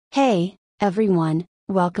Hey, everyone,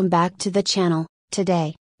 welcome back to the channel.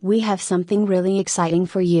 Today, we have something really exciting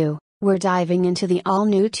for you. We're diving into the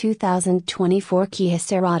all-new 2024 Kia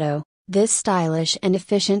Cerato. This stylish and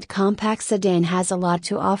efficient compact sedan has a lot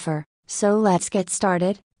to offer, so let's get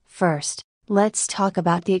started. First, let's talk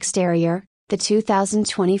about the exterior. The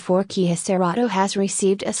 2024 Kia Cerato has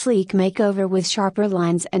received a sleek makeover with sharper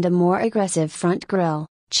lines and a more aggressive front grille.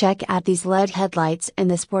 Check out these LED headlights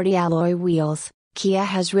and the sporty alloy wheels. Kia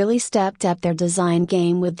has really stepped up their design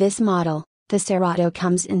game with this model. The Cerato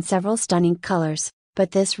comes in several stunning colors,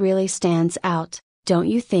 but this really stands out, don't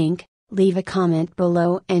you think? Leave a comment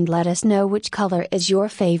below and let us know which color is your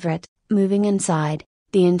favorite. Moving inside,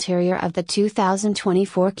 the interior of the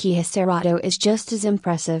 2024 Kia Cerato is just as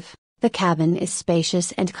impressive. The cabin is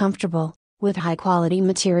spacious and comfortable, with high-quality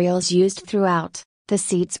materials used throughout. The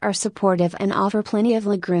seats are supportive and offer plenty of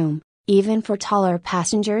legroom, even for taller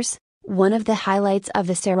passengers. One of the highlights of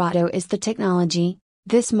the Cerato is the technology.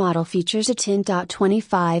 This model features a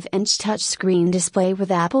 10.25-inch touchscreen display with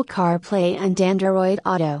Apple CarPlay and Android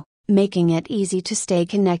Auto, making it easy to stay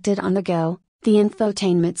connected on the go. The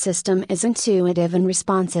infotainment system is intuitive and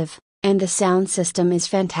responsive, and the sound system is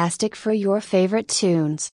fantastic for your favorite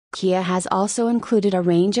tunes. Kia has also included a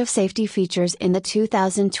range of safety features in the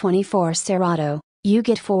 2024 Cerato. You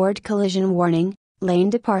get forward collision warning, lane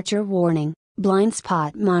departure warning, blind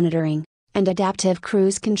spot monitoring, and adaptive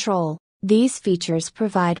cruise control. These features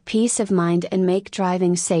provide peace of mind and make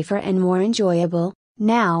driving safer and more enjoyable.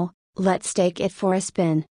 Now, let's take it for a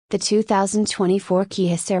spin. The 2024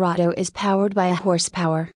 Kia Cerato is powered by a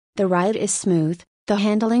horsepower. The ride is smooth, the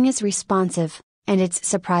handling is responsive, and it's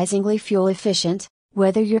surprisingly fuel efficient.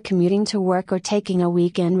 Whether you're commuting to work or taking a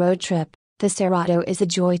weekend road trip, the Cerato is a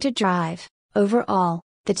joy to drive. Overall,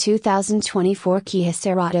 the 2024 Kia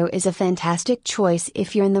Cerato is a fantastic choice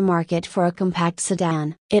if you're in the market for a compact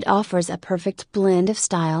sedan. It offers a perfect blend of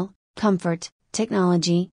style, comfort,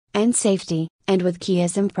 technology, and safety, and with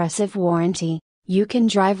Kia's impressive warranty, you can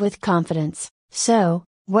drive with confidence. So,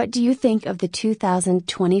 what do you think of the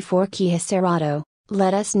 2024 Kia Cerato?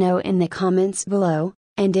 Let us know in the comments below,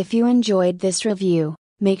 and if you enjoyed this review,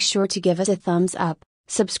 make sure to give us a thumbs up,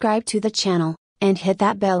 subscribe to the channel, and hit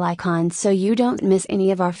that bell icon so you don't miss any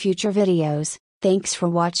of our future videos. Thanks for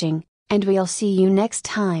watching, and we'll see you next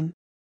time.